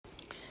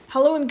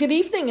Hello and good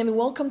evening, and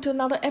welcome to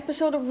another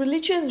episode of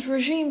Religions,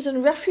 Regimes,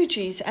 and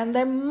Refugees and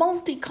their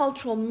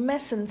multicultural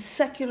mess and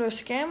secular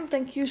scam.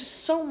 Thank you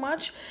so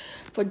much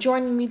for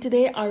joining me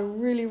today. I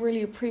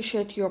really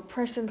appreciate your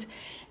presence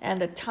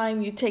and the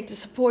time you take to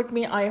support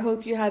me. I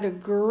hope you had a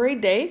great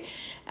day.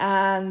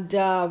 And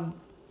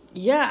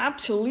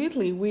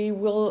absolutely. We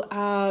will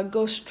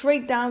go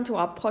straight down to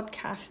our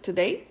podcast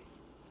today.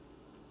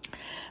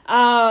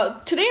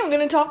 Today I'm going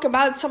to talk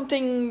about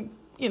something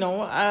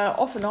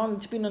off and on,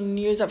 it's been on the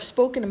news. I've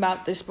spoken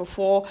about this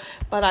before,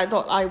 but I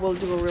thought I will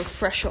do a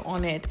refresher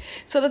on it.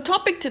 So the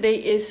topic today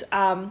is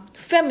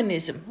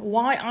feminism,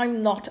 why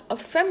I'm not a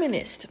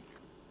feminist.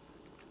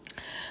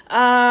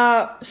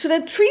 So there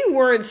are three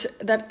words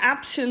that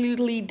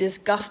absolutely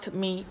disgust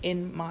me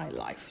in my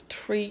life.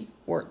 Three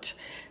words.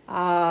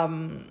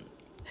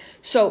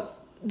 So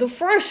the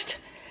first...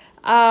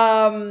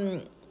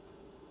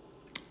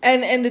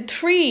 And the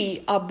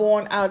three are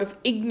born out of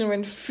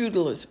ignorant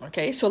feudalism,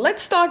 okay? So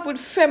let's start with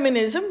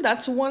feminism.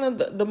 That's one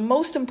of the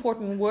most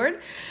important word.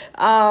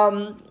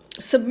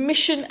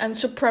 Submission and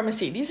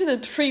supremacy. These are the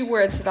three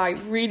words that I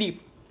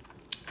really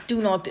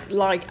do not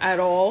like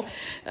at all.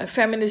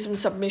 Feminism,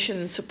 submission,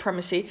 and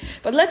supremacy.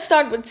 But let's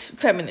start with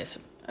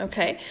feminism,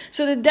 okay?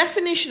 So the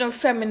definition of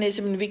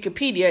feminism in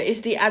Wikipedia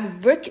is the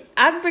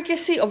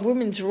advocacy of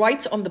women's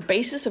rights on the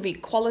basis of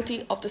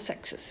equality of the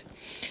sexes.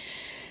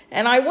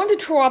 And I want to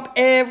throw up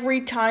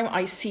every time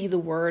I see the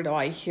word or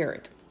I hear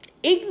it.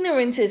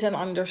 Ignorance is an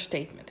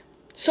understatement.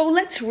 So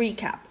let's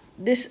recap.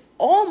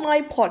 All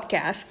my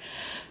podcasts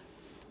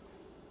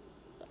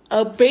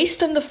are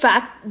based on the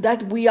fact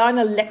that we are an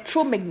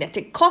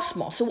electromagnetic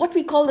cosmos. So what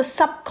we call the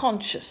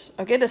subconscious.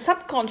 Okay, the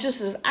subconscious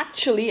is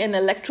actually an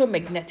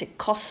electromagnetic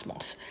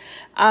cosmos.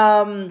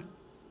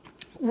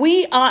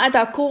 We are at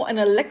our core an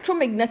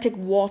electromagnetic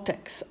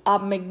vortex. Our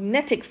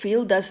magnetic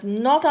field does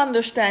not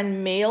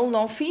understand male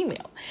nor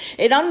female.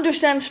 It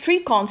understands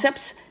three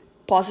concepts: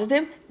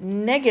 positive,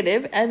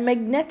 negative, and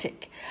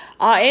magnetic.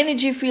 Our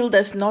energy field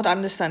does not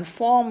understand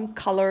form,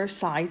 color,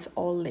 size,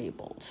 or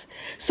labels.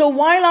 So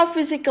while our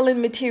physical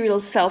and material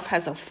self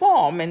has a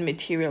form and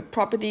material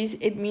properties,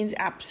 it means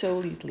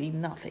absolutely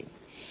nothing.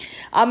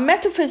 Our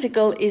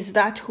metaphysical is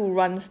that who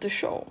runs the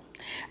show.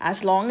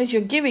 As long as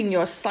you're giving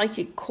your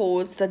psychic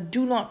codes that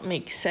do not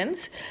make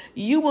sense,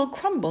 you will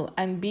crumble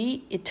and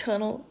be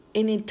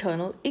in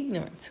eternal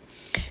ignorance.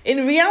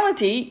 In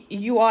reality,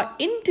 you are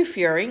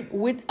interfering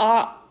with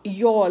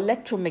your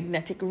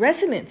electromagnetic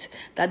resonance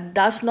that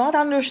does not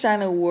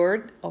understand a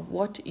word of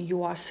what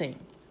you are saying.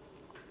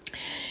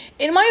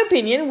 In my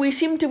opinion, we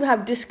seem to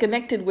have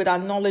disconnected with our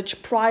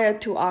knowledge prior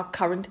to our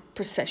current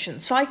precession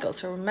cycle.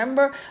 So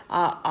remember,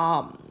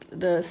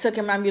 the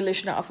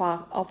circumambulation of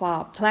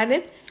our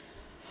planet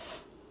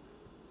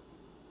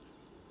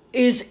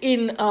is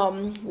in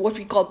what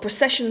we call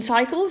precession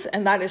cycles,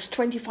 and that is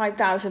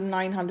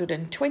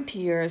 25,920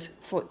 years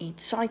for each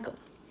cycle.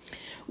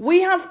 We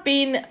have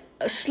been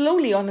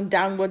slowly on a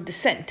downward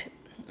descent,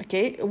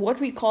 okay, what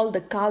we call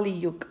the Kali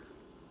Yuga.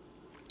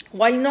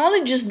 While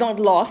knowledge is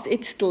not lost,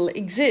 it still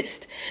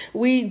exists.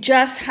 We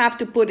just have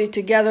to put it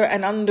together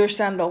and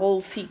understand the whole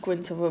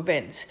sequence of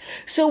events.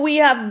 So we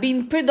have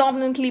been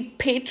predominantly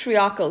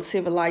patriarchal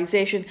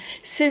civilization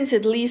since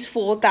at least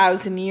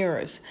 4,000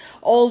 years.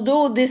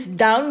 Although this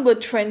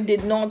downward trend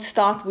did not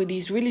start with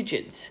these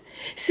religions.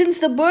 Since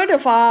the birth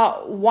of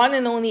our one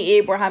and only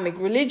Abrahamic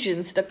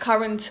religions, the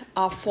currents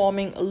were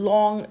forming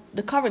long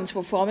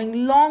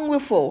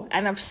before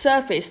and have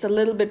surfaced a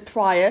little bit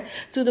prior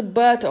to the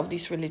birth of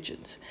these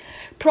religions.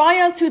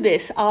 Prior to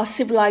this, our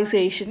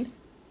civilization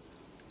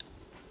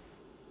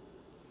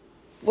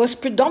was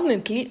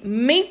predominantly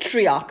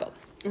matriarchal.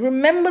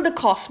 Remember, the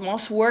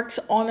cosmos works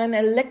on an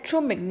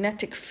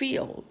electromagnetic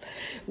field.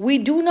 We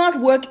do not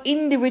work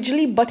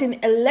individually, but in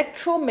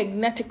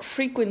electromagnetic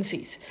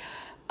frequencies.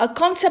 A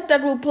concept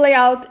that will play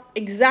out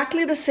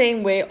exactly the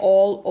same way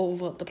all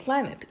over the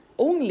planet.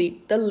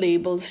 Only the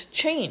labels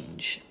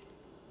change.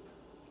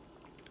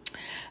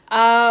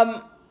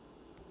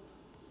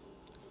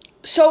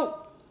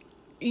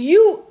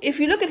 If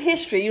you look at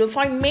history, you'll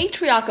find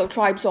matriarchal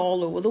tribes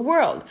all over the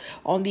world.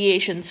 On the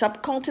Asian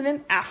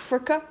subcontinent,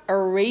 Africa,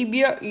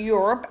 Arabia,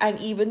 Europe, and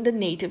even the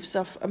natives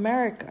of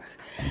America.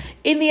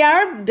 In the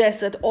Arab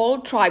desert, all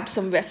tribes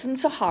from Western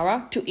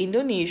Sahara to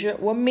Indonesia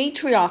were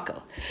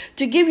matriarchal.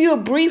 To give you a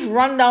brief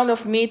rundown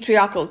of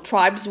matriarchal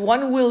tribes,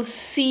 one will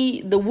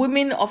see the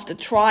women of the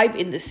tribe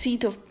in the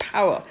seat of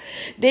power.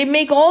 They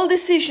make all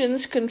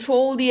decisions,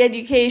 control the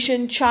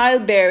education,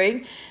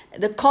 childbearing,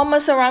 the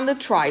commerce around the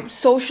tribe,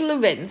 social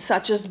events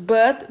such as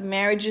birth,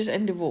 marriages,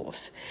 and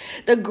divorce.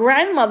 The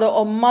grandmother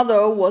or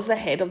mother was the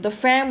head of the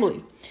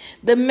family.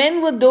 The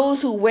men were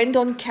those who went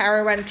on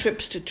caravan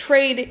trips to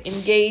trade,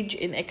 engage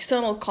in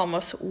external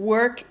commerce,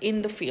 work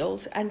in the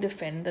fields, and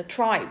defend the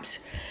tribes.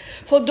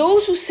 For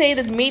those who say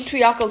that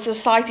matriarchal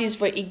societies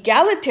were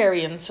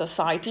egalitarian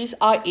societies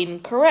are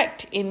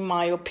incorrect, in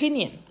my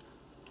opinion.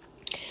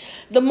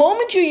 The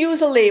moment you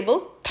use a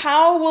label,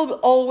 power will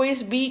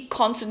always be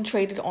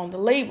concentrated on the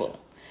label.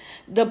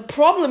 The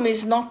problem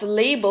is not the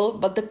label,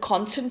 but the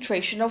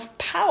concentration of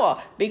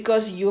power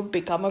because you've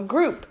become a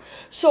group.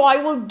 So I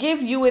will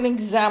give you an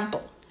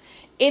example.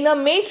 In a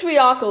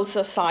matriarchal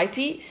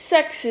society,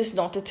 sex is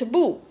not a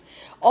taboo.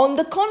 On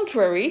the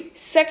contrary,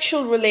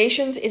 sexual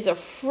relations is a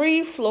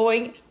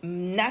free-flowing,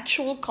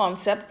 natural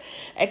concept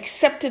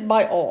accepted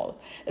by all.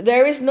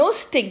 There is no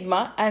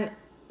stigma, and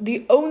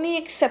the only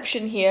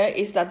exception here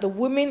is that the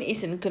woman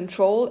is in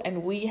control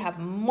and we have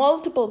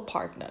multiple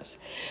partners.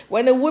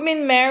 When a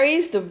woman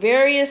marries, the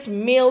various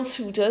male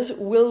suitors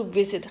will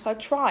visit her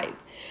tribe.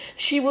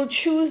 She will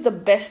choose the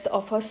best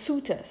of her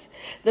suitors.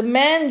 The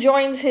man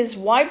joins his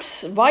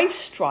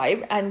wife's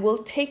tribe and will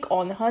take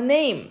on her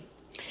name.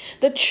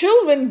 The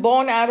children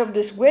born out of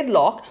this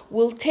wedlock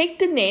will take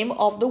the name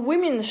of the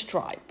women's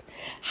tribe.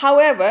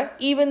 However,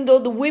 even though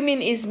the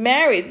woman is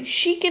married,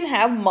 she can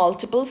have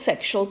multiple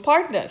sexual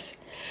partners.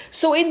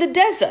 So in the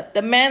desert,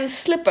 the man's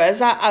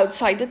slippers are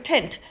outside the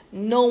tent.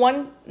 No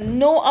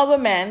other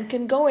man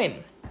can go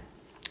in.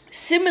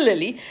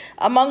 Similarly,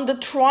 among the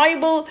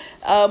tribal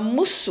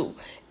Musu,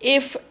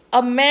 if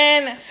a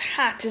man's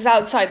hat is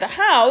outside the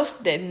house,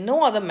 then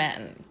no other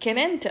man can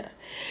enter.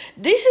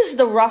 This is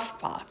the rough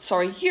part.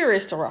 Here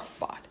is the rough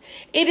part.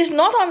 It is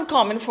not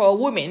uncommon for a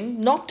woman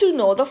not to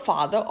know the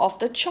father of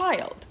the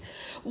child.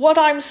 What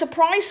I'm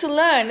surprised to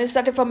learn is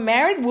that if a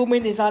married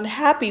woman is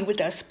unhappy with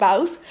her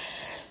spouse,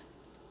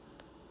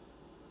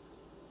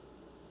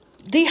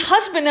 the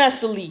husband has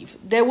to leave.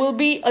 There will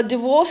be a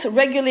divorce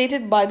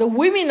regulated by the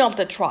women of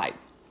the tribe.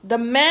 The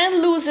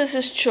man loses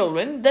his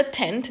children, the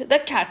tent, the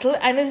cattle,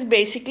 and is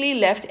basically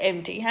left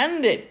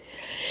empty-handed.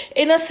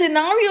 In a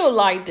scenario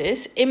like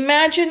this,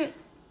 imagine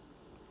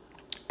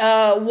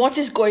what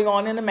is going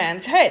on in a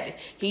man's head.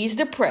 He's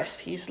depressed.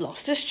 He's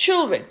lost his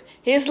children,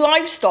 his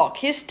livestock,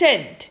 his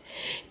tent.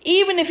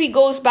 Even if he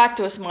goes back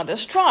to his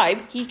mother's tribe,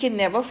 he can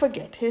never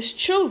forget his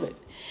children.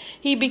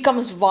 He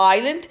becomes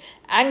violent,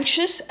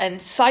 anxious, and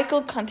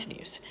cycle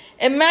continues.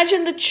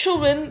 Imagine the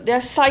children,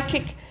 their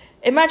psychic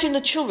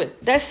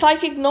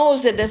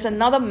knows that there's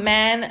another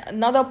man,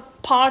 another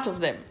part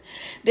of them.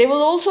 They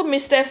will also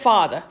miss their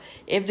father.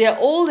 If they're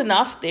old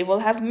enough, they will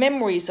have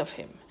memories of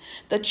him.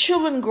 The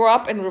children grow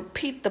up and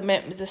repeat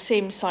the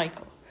same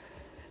cycle.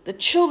 The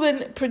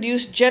children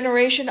produce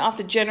generation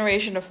after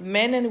generation of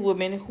men and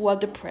women who are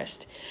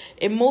depressed,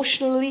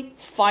 emotionally,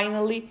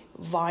 finally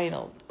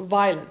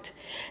violent.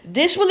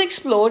 This will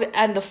explode,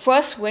 and the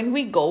first when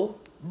we go,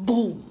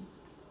 boom.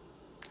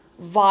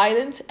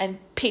 Violence and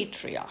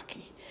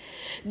patriarchy.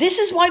 This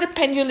is why the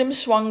pendulum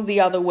swung the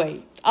other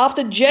way.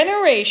 After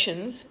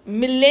generations,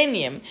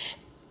 millennium,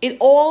 it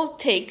all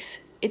takes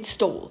its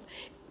toll.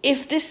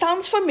 If this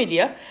sounds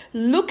familiar,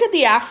 look at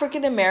the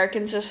African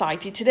American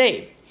society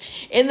today.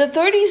 In the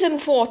 30s and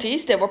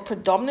 40s, there were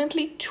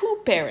predominantly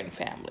two-parent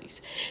families.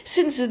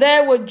 Since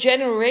there were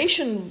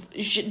generational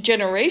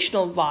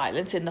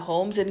violence in the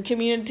homes and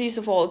communities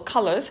of all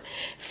colors,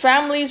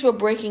 families were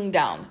breaking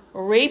down.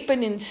 Rape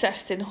and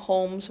incest in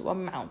homes were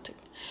mounting.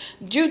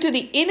 Due to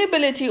the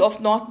inability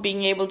of not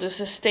being able to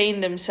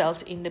sustain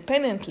themselves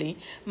independently,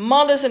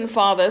 mothers and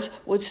fathers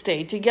would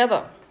stay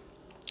together.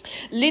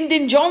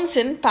 Lyndon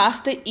Johnson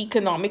passed the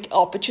Economic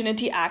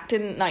Opportunity Act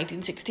in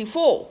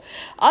 1964,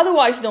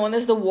 otherwise known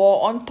as the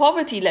War on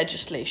Poverty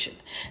legislation.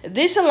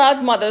 This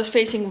allowed mothers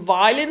facing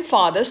violent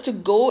fathers to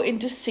go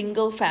into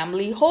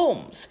single-family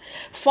homes,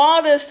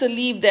 fathers to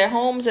leave their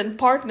homes, and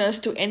partners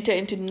to enter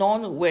into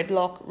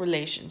non-wedlock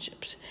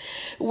relationships,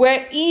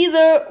 where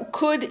either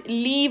could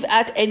leave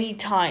at any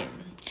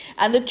time,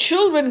 and the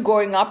children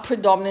growing up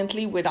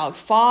predominantly without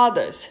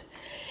fathers.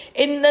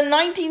 In the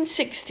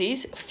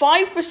 1960s,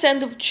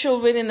 5% of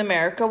children in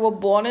America were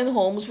born in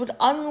homes with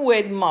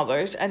unwed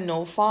mothers and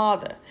no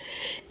father.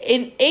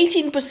 In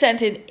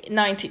 18% in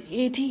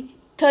 1980,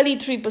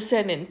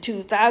 33% in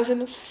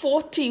 2000,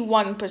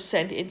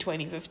 41% in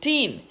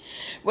 2015.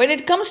 When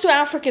it comes to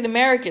African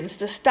Americans,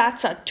 the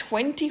stats are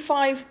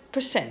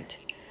 25%.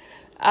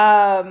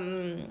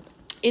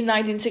 In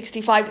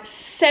 1965,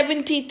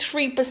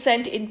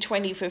 73% in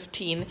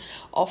 2015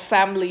 of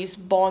families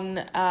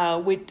born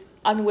with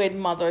unwed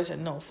mothers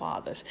and no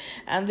fathers.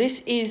 And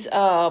this is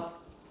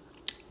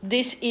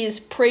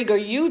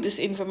PragerU. This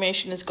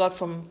information is got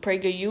from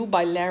PragerU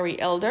by Larry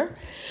Elder.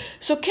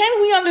 So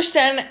can we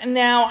understand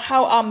now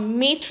how our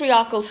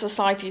matriarchal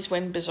societies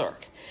went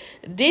berserk?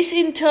 This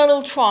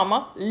internal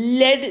trauma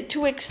led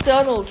to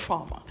external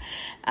trauma,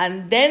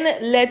 and then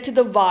led to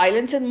the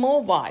violence and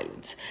more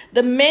violence.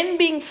 The men,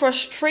 being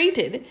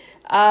frustrated,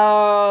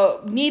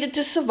 needed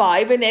to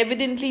survive, and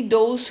evidently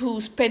those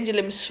whose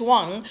pendulum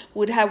swung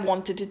would have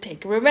wanted to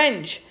take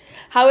revenge.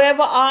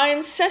 However, our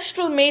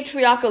ancestral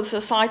matriarchal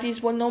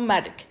societies were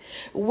nomadic.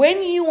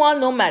 When you are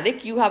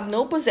nomadic, you have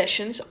no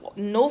possessions,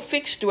 no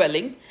fixed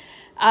dwelling.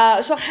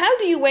 So how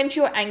do you vent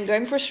your anger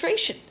and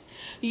frustration?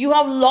 You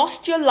have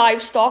lost your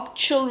livestock,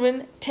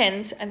 children,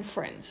 tents, and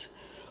friends.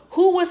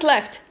 Who was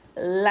left?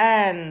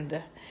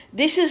 land.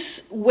 This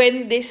is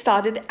when they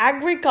started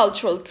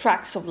agricultural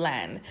tracts of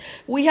land.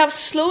 We have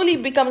slowly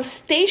become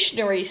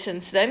stationary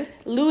since then,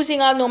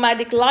 losing our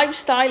nomadic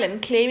lifestyle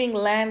and claiming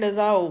land as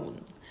our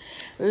own.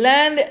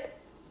 Land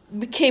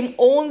became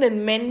owned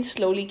and men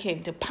slowly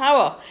came to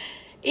power.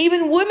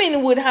 Even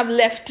women would have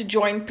left to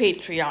join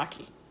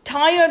patriarchy.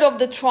 Tired of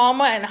the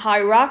trauma and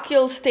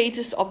hierarchical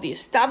status of the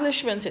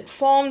establishments it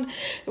formed,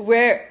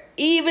 where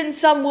even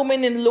some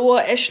women in lower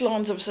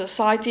echelons of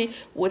society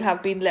would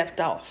have been left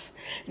off.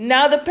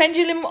 Now the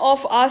pendulum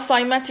of our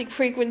cymatic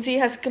frequency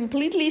has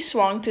completely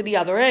swung to the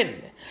other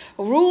end.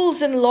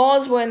 Rules and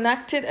laws were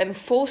enacted and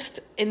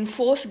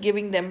enforced,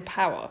 giving them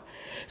power.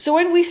 So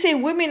when we say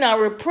women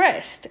are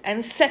repressed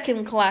and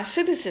second-class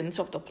citizens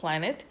of the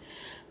planet,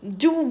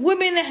 do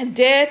women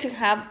dare to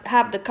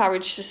have the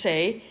courage to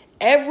say,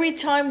 every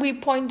time we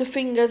point the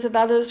fingers at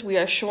others, we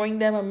are showing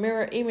them a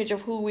mirror image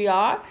of who we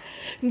are?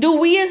 Do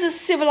we as a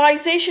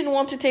civilization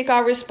want to take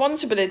our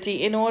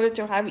responsibility in order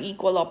to have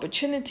equal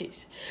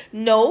opportunities?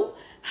 No.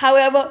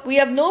 However, we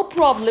have no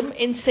problem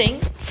in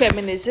saying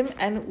feminism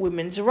and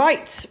women's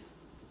rights.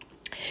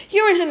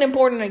 Here is an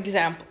important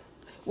example.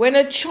 When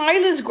a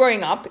child is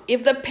growing up,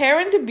 if the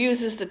parent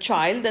abuses the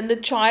child, then the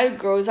child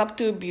grows up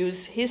to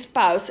abuse his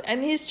spouse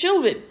and his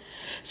children.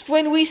 So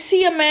when we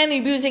see a man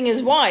abusing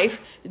his wife,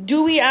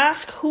 do we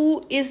ask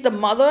who is the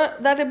mother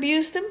that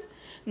abused him?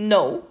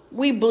 No,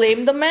 we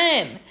blame the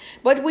man.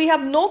 But we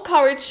have no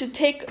courage to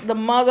take the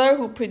mother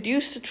who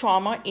produced the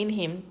trauma in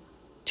him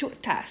to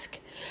task.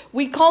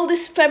 We call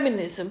this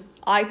feminism.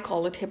 I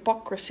call it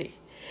hypocrisy.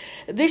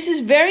 This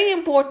is very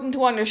important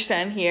to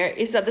understand here,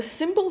 is that the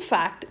simple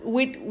fact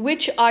with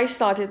which I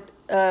started,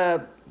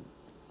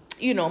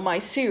 my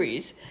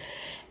series.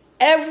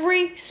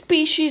 Every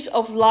species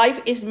of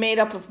life is made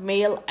up of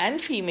male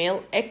and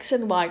female X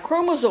and Y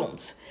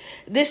chromosomes.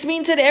 This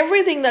means that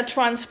everything that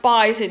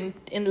transpires in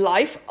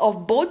life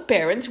of both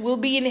parents will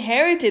be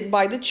inherited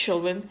by the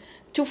children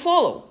to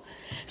follow.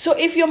 So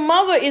if your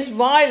mother is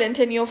violent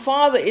and your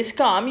father is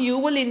calm, you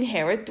will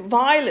inherit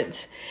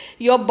violence.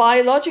 Your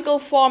biological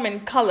form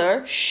and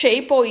color,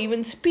 shape, or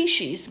even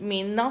species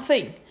mean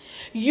nothing.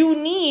 You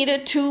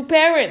need two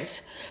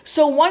parents,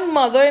 so one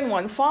mother and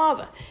one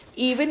father.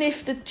 Even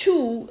if the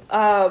two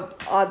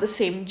are the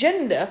same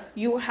gender,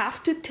 you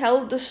have to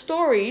tell the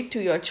story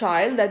to your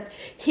child that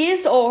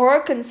his or her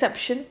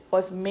conception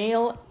was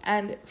male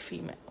and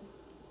female.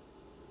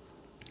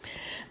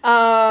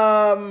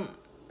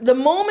 The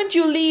moment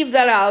you leave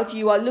that out,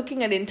 you are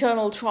looking at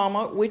internal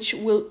trauma, which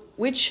will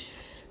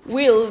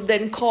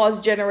then cause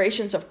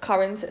generations of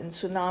currents and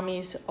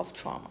tsunamis of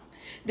trauma.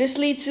 This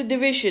leads to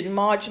division,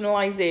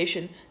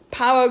 marginalization,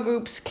 power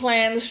groups,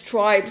 clans,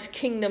 tribes,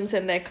 kingdoms,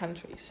 and their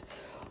countries.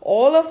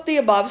 All of the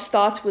above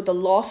starts with the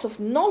loss of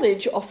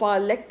knowledge of our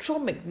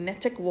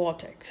electromagnetic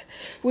vortex,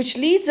 which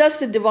leads us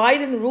to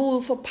divide and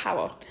rule for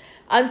power.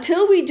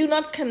 Until we do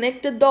not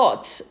connect the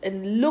dots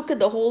and look at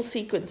the whole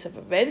sequence of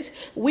events,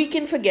 we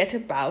can forget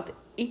about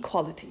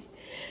equality.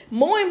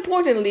 More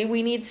importantly,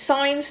 we need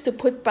science to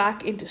put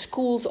back into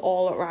schools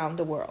all around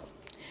the world.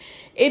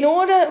 In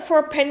order for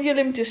a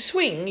pendulum to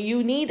swing,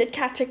 you need a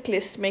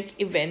cataclysmic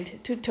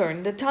event to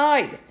turn the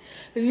tide.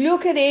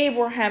 Look at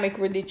Abrahamic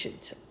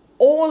religions,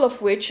 all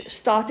of which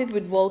started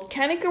with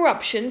volcanic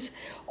eruptions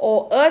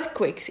or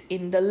earthquakes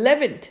in the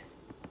Levant.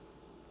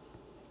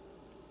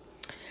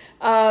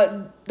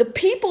 The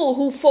people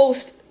who were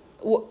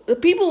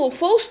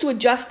forced to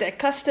adjust their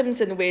customs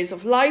and ways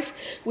of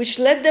life, which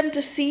led them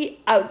to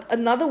see out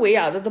another way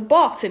out of the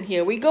box. And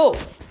here we go.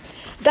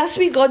 Thus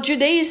we got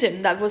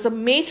Judaism. That was a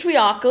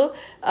matriarchal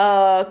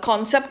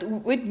concept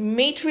with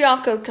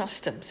matriarchal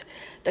customs.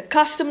 The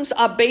customs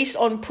are based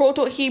on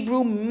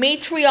Proto-Hebrew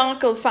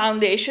matriarchal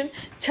foundation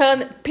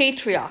turned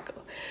patriarchal.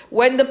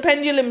 When the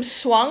pendulum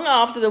swung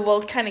after the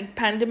volcanic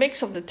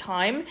pandemics of the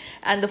time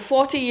and the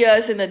 40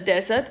 years in the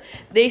desert,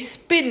 they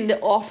spinned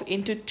off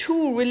into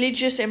two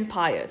religious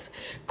empires,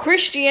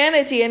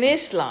 Christianity and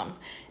Islam.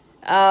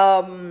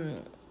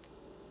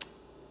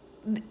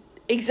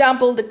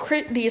 Example,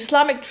 the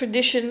Islamic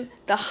tradition,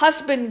 the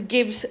husband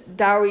gives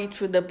dowry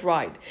to the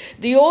bride.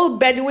 The old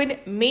Bedouin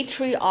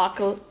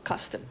matriarchal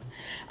custom.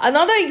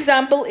 Another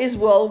example is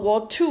World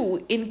War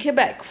II in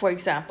Quebec, for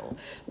example.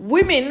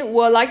 Women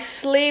were like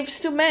slaves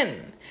to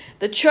men.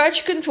 The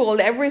church controlled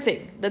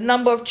everything. The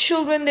number of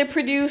children they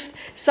produced,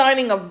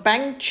 signing of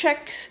bank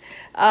checks,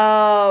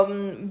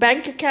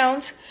 bank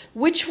accounts,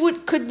 which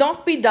could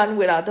not be done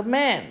without a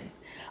man.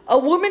 A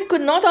woman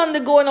could not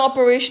undergo an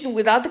operation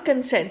without the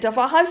consent of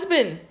her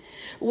husband.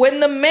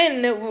 When the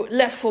men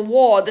left for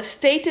war, the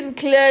state and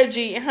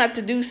clergy had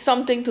to do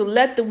something to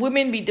let the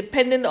women be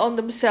dependent on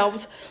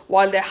themselves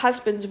while their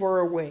husbands were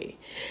away.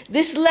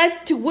 This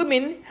led to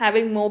women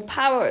having more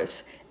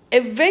powers.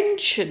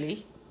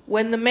 Eventually,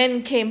 when the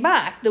men came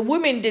back, the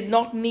women did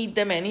not need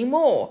them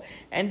anymore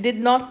and did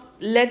not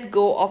let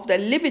go of their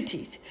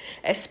liberties,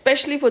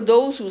 especially for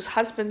those whose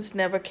husbands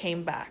never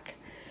came back.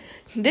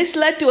 This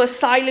led to a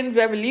silent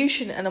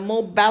revolution and a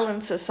more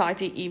balanced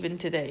society even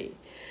today.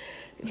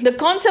 The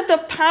concept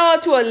of power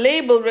to a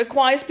label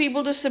requires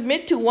people to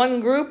submit to one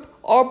group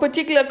or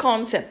particular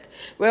concept,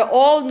 where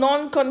all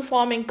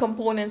non-conforming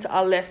components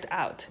are left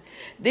out.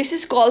 This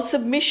is called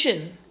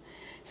submission.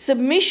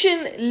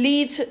 Submission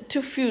leads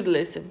to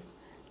feudalism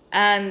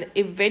and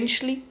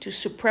eventually to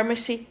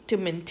supremacy to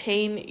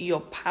maintain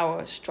your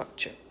power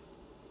structure.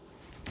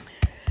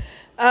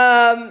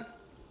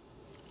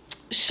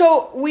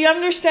 So we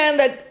understand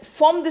that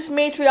from this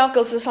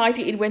matriarchal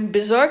society, it went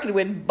berserk, it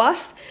went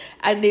bust,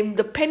 and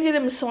the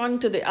pendulum swung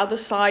to the other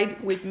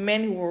side with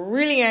men who were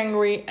really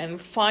angry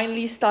and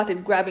finally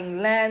started grabbing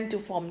land to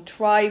form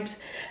tribes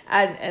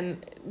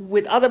and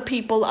with other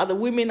people, other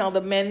women,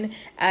 other men,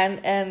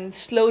 and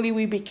slowly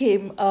we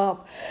became a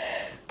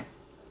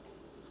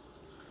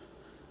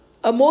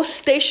more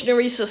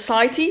stationary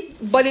society.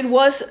 But it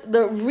was,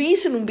 the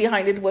reason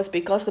behind it was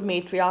because the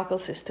matriarchal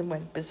system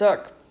went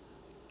berserk.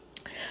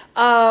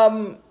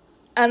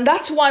 And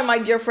that's why, my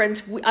dear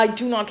friends, I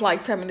do not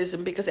like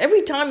feminism, because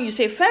every time you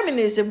say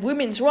feminism,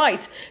 women's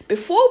rights,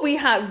 before we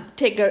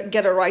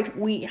get a right,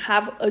 we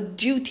have a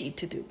duty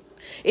to do.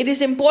 It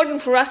is important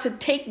for us to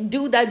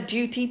do that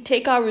duty,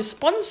 take our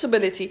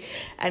responsibility,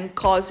 and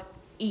cause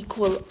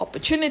equal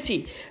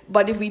opportunity.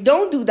 But if we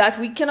don't do that,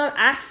 we cannot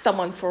ask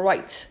someone for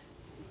rights.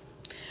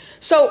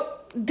 So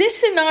this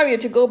scenario,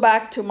 to go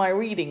back to my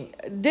reading,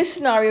 this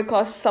scenario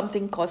caused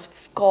something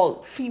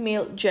called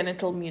female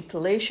genital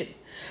mutilation,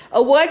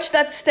 a word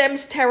that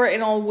stems terror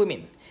in all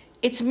women.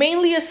 It's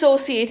mainly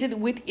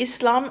associated with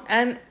Islam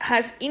and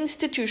has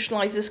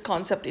institutionalized this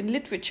concept in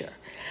literature.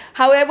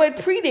 However, it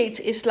predates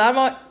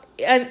Islam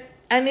and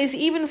is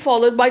even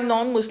followed by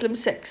non-Muslim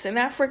sects in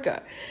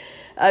Africa.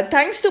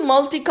 Thanks to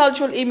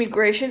multicultural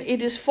immigration,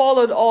 it is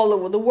followed all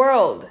over the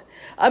world.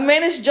 A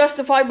man is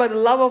justified by the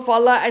love of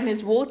Allah and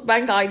his vote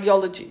bank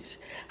ideologies.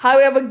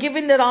 However,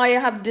 given that I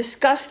have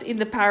discussed in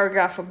the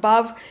paragraph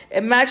above,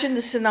 imagine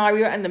the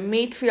scenario and the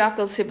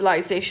matriarchal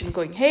civilization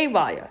going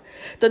haywire.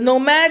 The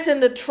nomads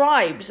and the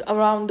tribes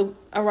around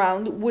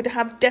would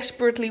have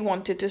desperately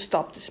wanted to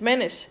stop this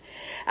menace.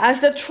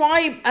 As the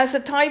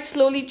tide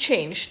slowly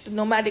changed, the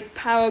nomadic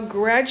power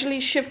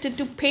gradually shifted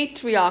to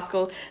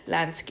patriarchal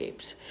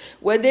landscapes,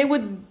 where there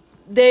would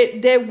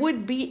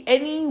be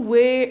any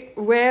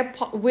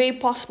way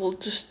possible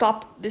to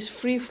stop this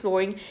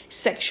free-flowing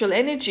sexual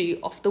energy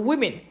of the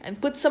women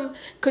and put some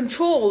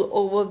control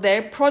over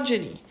their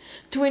progeny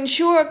to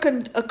ensure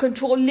a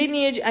controlled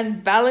lineage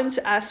and balance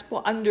as per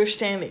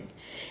understanding.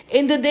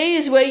 In the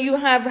days where you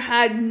have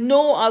had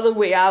no other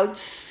way out,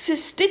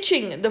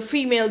 stitching the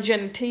female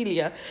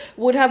genitalia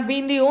would have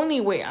been the only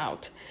way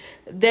out.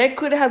 There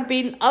could have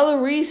been other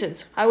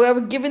reasons. However,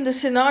 given the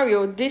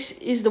scenario, this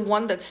is the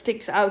one that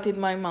sticks out in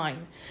my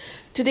mind.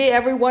 Today,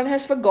 everyone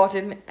has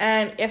forgotten,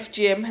 and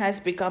FGM has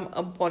become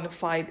a bona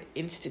fide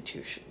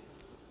institution.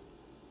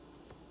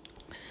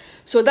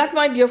 So that,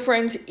 my dear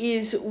friends,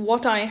 is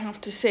what I have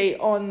to say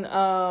on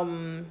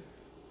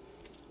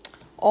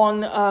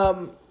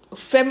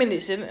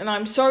feminism. And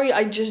I'm sorry,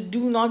 I just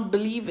do not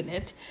believe in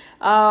it.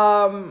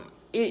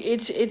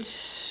 It's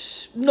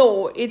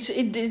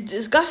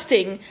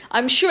disgusting.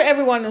 I'm sure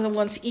everyone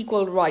wants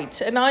equal rights,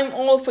 and I'm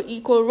all for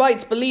equal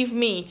rights. Believe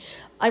me,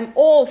 I'm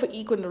all for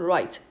equal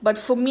rights. But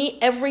for me,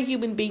 every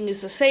human being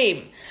is the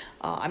same.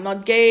 I'm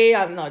not gay.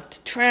 I'm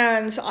not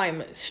trans.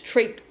 I'm a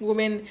straight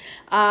woman.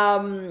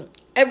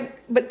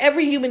 But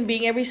every human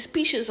being, every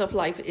species of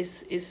life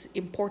is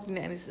important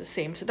and is the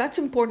same. So that's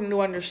important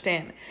to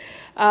understand.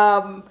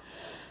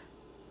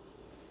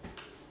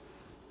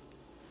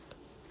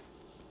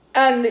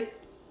 And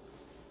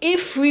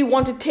if we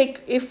want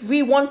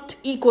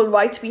equal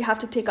rights, we have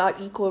to take our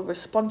equal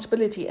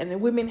responsibility, and the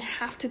women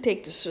have to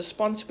take this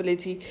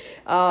responsibility,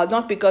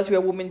 not because we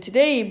are women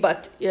today,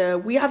 but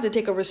we have to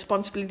take a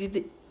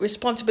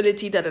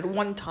responsibility that at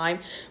one time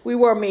we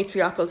were a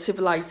matriarchal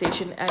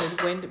civilization and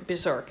it went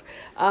berserk.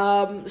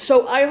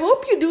 So I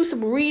hope you do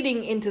some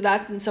reading into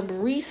that and some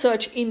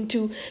research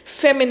into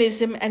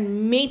feminism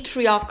and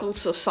matriarchal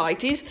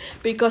societies,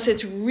 because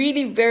it's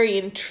really very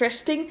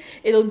interesting.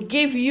 It'll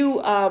give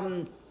you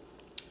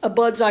a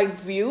bird's eye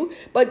view,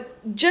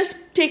 but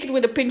just take it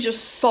with a pinch of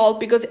salt,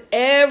 because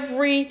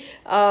every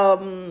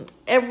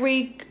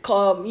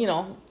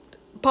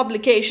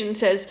publication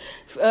says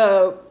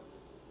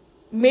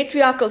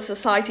matriarchal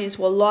societies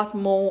were a lot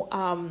more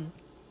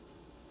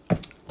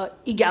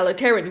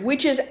egalitarian,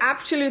 which is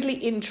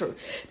absolutely untrue.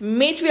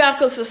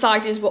 Matriarchal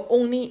societies were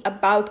only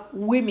about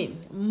women,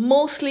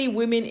 mostly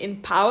women in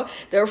power.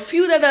 There are a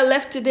few that are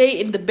left today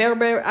in the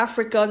Berber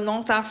Africa,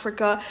 North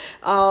Africa,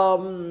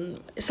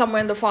 somewhere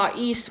in the Far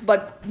East,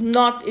 but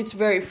it's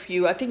very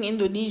few. I think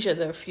Indonesia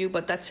there are a few,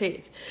 but that's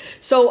it.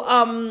 So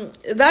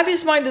that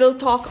is my little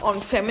talk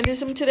on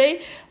feminism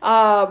today.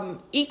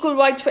 Equal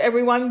rights for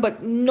everyone,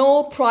 but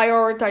no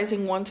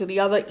prioritizing one to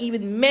the other.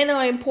 Even men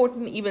are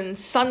important, even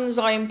sons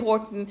are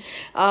important.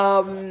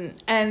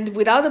 And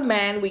without a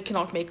man, we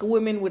cannot make a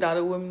woman. Without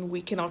a woman,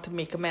 we cannot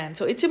make a man.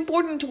 So it's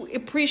important to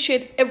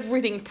appreciate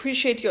everything,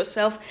 appreciate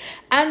yourself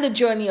and the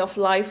journey of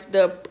life,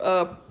 the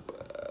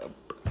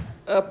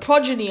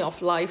progeny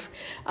of life,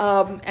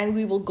 and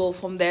we will go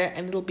from there,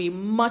 and it'll be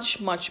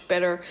much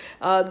better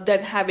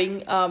than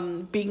having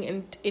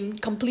being in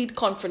complete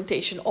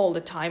confrontation all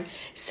the time.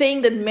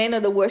 Saying that men are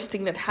the worst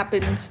thing that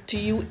happens to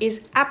you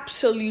is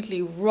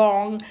absolutely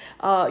wrong.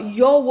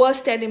 Your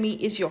worst enemy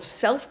is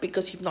yourself,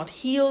 because you've not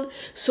healed,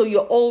 so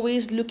you're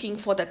always looking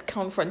for that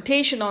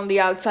confrontation on the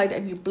outside,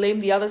 and you blame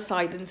the other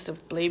side instead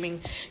of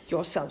blaming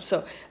yourself.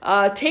 So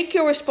take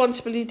your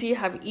responsibility,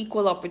 have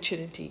equal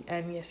opportunity,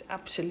 and yes,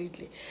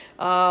 absolutely.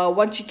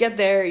 Once you get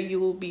there, you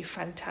will be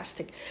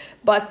fantastic.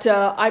 But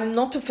I'm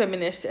not a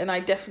feminist, and I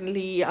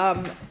definitely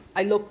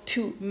I look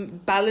to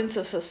balance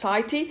a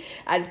society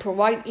and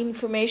provide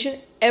information.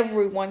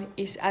 Everyone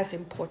is as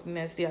important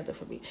as the other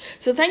for me.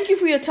 So thank you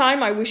for your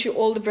time. I wish you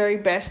all the very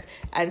best,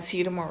 and see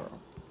you tomorrow.